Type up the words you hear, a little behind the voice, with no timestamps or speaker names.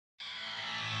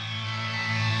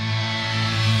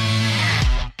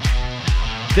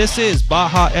This is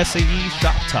Baja SAE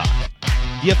Shop Talk,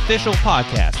 the official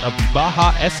podcast of the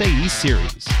Baja SAE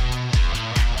series.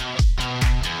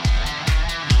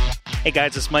 Hey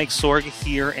guys, it's Mike Sorg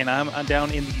here, and I'm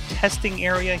down in the testing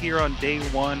area here on day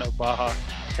one of Baja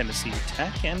Tennessee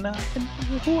Tech. And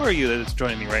who are you that's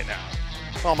joining me right now?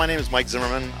 Well, my name is Mike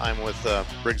Zimmerman. I'm with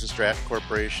Briggs & Stratton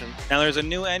Corporation. Now, there's a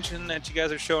new engine that you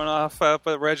guys are showing off up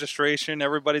at registration.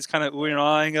 Everybody's kind of oohing and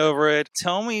eyeing over it.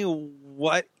 Tell me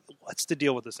what's the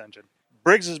deal with this engine?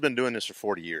 Briggs has been doing this for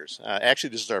 40 years.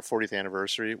 Actually, this is our 40th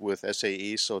anniversary with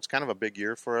SAE, so it's kind of a big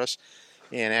year for us.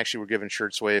 And actually, we're giving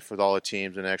shirts away for all the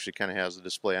teams, and it actually kind of has a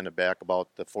display on the back about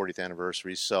the 40th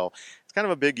anniversary. So it's kind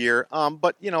of a big year.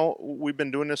 But, we've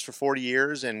been doing this for 40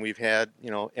 years, and we've had,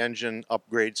 engine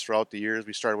upgrades throughout the years.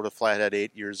 We started with a flathead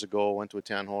 8 years ago, went to a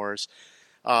 10-horse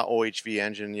OHV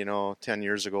engine, 10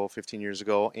 years ago, 15 years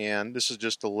ago. And this is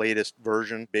just the latest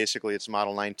version. Basically, it's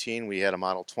Model 19. We had a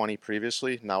Model 20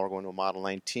 previously. Now we're going to a Model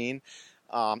 19.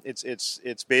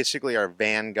 It's basically our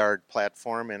Vanguard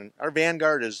platform, and our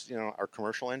Vanguard is our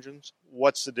commercial engines.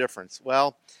 What's the difference?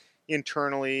 Well,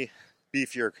 internally,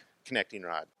 beefier connecting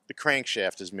rod. The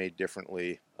crankshaft is made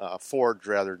differently. Forged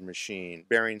rather than machine.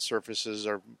 Bearing surfaces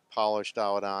are polished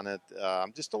out on it.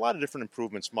 Just a lot of different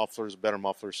improvements. Mufflers, a better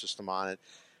muffler system on it.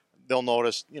 They'll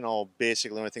notice,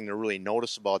 basically the only thing they'll really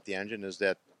notice about the engine is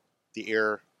that the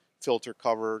air filter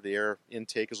cover, the air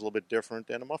intake is a little bit different,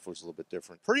 and the muffler is a little bit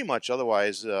different. Pretty much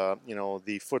otherwise,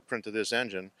 the footprint of this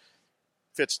engine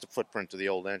fits the footprint of the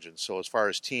old engine. So as far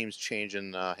as teams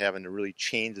changing, having to really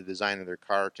change the design of their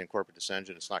car to incorporate this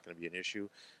engine, it's not going to be an issue.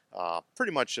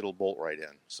 Pretty much it'll bolt right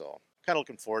in. So kind of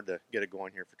looking forward to get it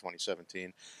going here for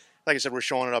 2017. Like I said, we're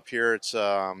showing it up here. It's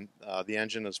the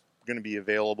engine is going to be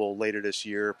available later this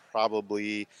year,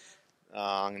 probably.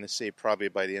 I'm going to say probably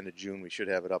by the end of June we should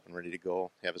have it up and ready to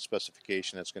go. Have a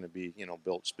specification that's going to be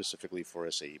built specifically for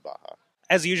SAE Baja.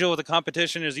 As usual with the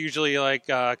competition, there's usually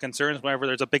concerns whenever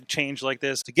there's a big change like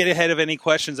this. To get ahead of any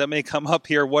questions that may come up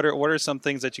here, what are some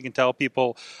things that you can tell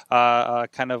people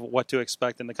kind of what to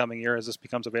expect in the coming year as this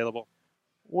becomes available?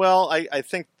 Well, I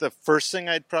think the first thing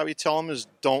I'd probably tell them is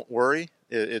don't worry.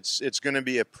 It's going to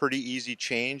be a pretty easy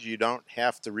change. You don't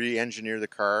have to re-engineer the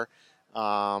car.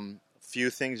 Few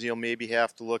things you'll maybe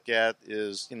have to look at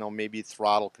is, maybe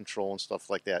throttle control and stuff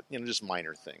like that, just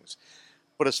minor things.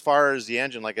 But as far as the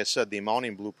engine, like I said, the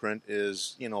mounting blueprint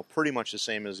is, pretty much the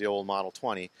same as the old Model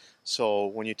 20. So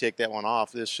when you take that one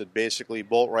off, this should basically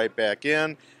bolt right back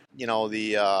in.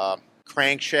 The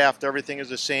crankshaft, everything is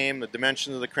the same. The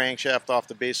dimensions of the crankshaft off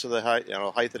the base of the height,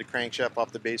 height of the crankshaft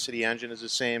off the base of the engine is the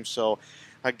same. So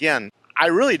again, I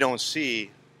really don't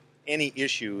see any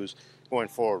issues going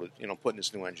forward with putting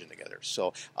this new engine together.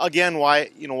 So again, why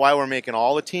we're making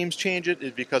all the teams change it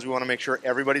is because we want to make sure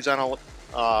everybody's on a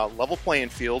level playing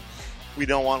field. We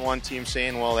don't want one team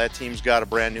saying, well, that team's got a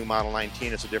brand new Model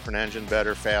 19, it's a different engine,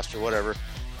 better, faster, whatever.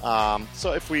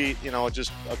 So if we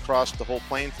just across the whole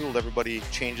playing field, everybody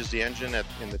changes the engine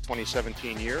in the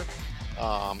 2017 year, we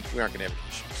aren't going to have any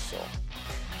issues. So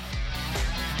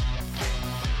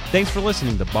Thanks for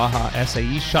listening to Baja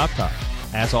SAE Shop Talk.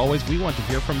 As always, we want to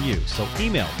hear from you, so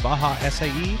email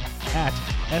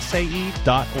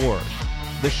bajasae@sae.org.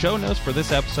 The show notes for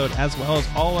this episode, as well as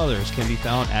all others, can be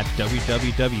found at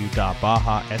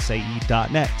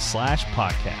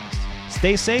www.bajasae.net/podcast.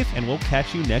 Stay safe, and we'll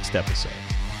catch you next episode.